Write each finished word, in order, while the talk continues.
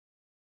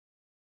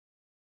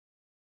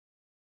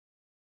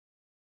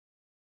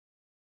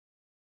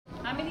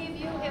many of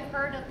you have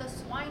heard of the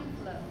swine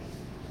flu? Have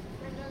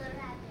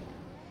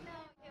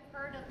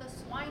heard of the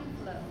swine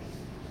flu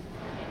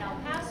in El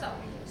Paso.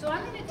 So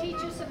I'm going to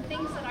teach you some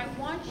things that I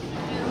want you to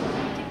do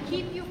to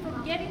keep you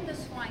from getting the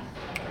swine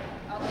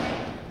flu.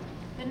 Okay?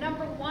 The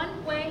number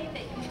one way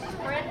that you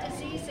spread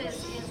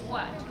diseases is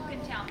what? Who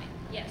can tell me?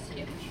 Yes,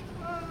 you.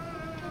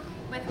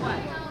 With what?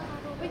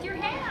 With your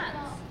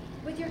hands.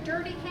 With your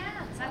dirty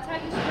hands. That's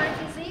how you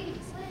spread disease.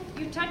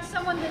 You touch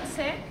someone that's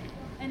sick,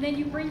 and then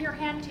you bring your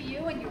hand to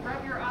you and you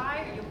rub your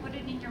eye or you put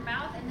it in your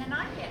mouth, and then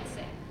I get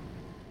sick.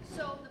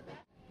 So the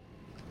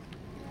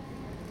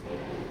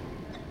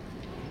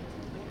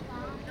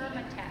germ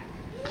attack.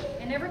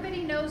 And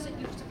everybody knows that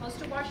you're supposed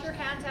to wash your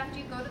hands after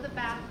you go to the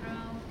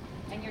bathroom,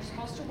 and you're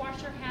supposed to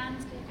wash your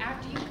hands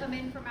after you come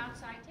in from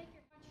outside. I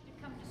want you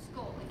to come to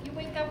school. If you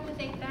wake up with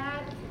a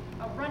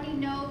runny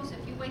nose,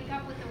 if you wake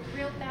up with a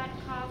real bad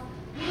cough,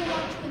 we don't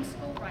want you in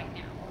school right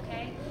now,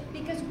 okay?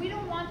 Because we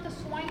don't want the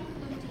swine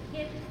flu to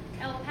hit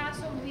El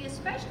Paso, and we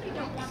especially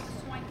don't want the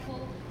swine flu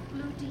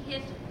to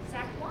hit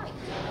Zach White,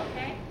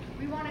 okay?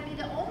 We want to be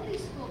the only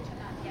school to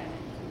not get it.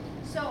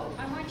 So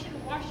I want you to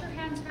wash your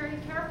hands very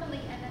carefully,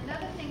 and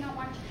another thing I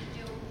want you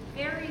to do,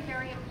 very,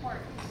 very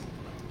important,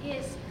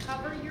 is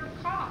cover your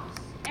coughs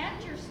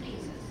and your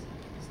sneezes.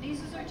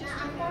 Sneezes are just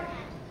important.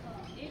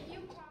 If you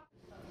cough,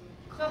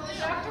 so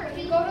if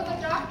you go to the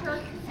doctor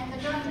and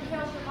the doctor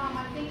tells your mom,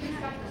 I think he's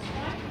got the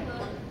swine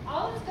flu,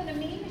 all it's going to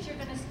mean is you're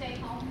going to stay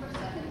home for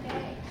 7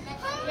 days.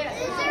 Yes.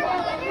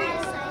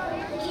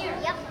 Here.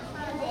 Yep.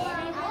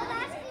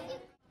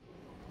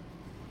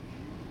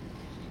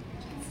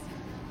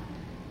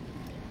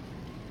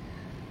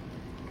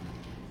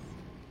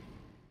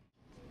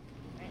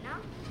 Right now?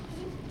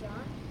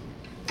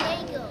 There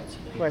you go.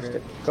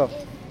 Question. Go.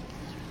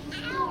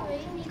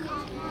 If you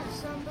cough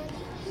somebody,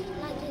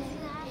 like if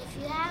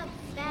you have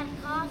bad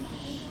cough,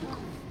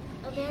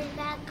 a very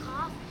bad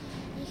cough,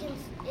 if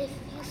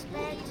you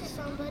spread it to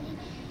somebody,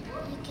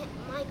 you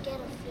might get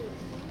a flu.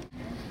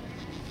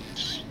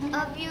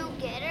 If you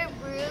get a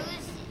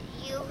bruise,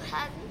 you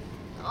have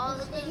all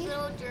of these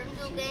little germs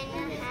will get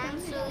in your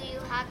hands, so you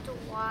have to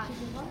wash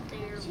your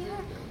bruise.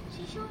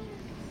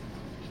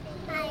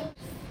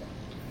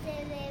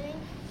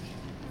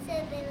 Se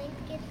deben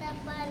que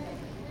tapar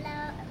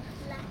la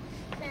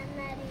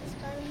nariz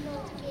cuando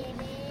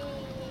quiere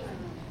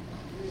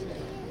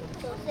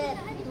toser,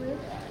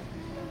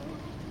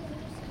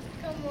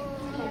 como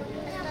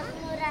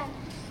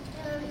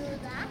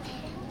estornudar.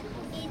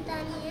 Y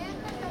también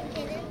cuando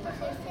quieren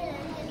toser se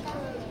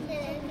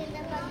deben que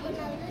tapar con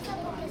la blusa,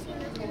 porque si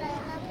no se la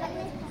tapan,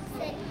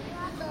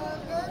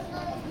 todos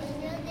los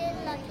niños de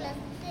la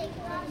clase se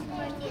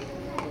compartieron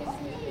una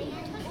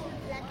recibida,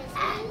 la que se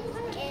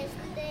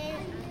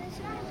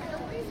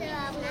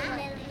va a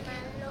poner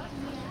malo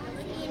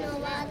y no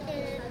va a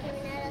tener que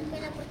venir a la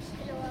escuela porque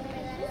se lo va a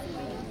pegar a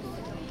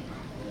todos.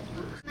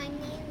 My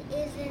name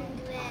is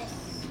Andres.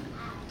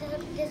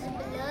 Does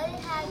blood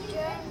have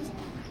germs?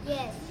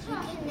 Yes, you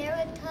can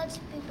never touch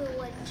people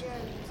with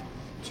germs.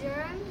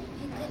 Germs,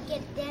 you could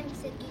get them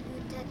sick if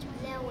you touch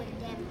blood with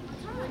them.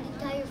 When you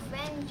tell your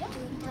friend to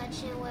touch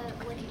him with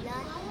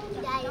blood,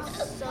 that is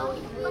so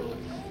rude.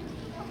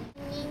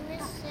 My name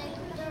is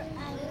Sector.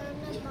 I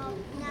learned about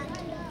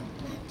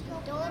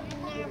don't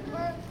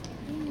never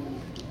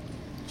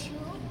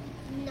chew.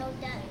 No,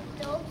 that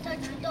don't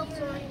touch the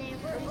floor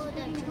never, or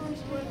the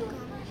germs will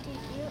come to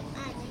you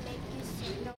and make you sick.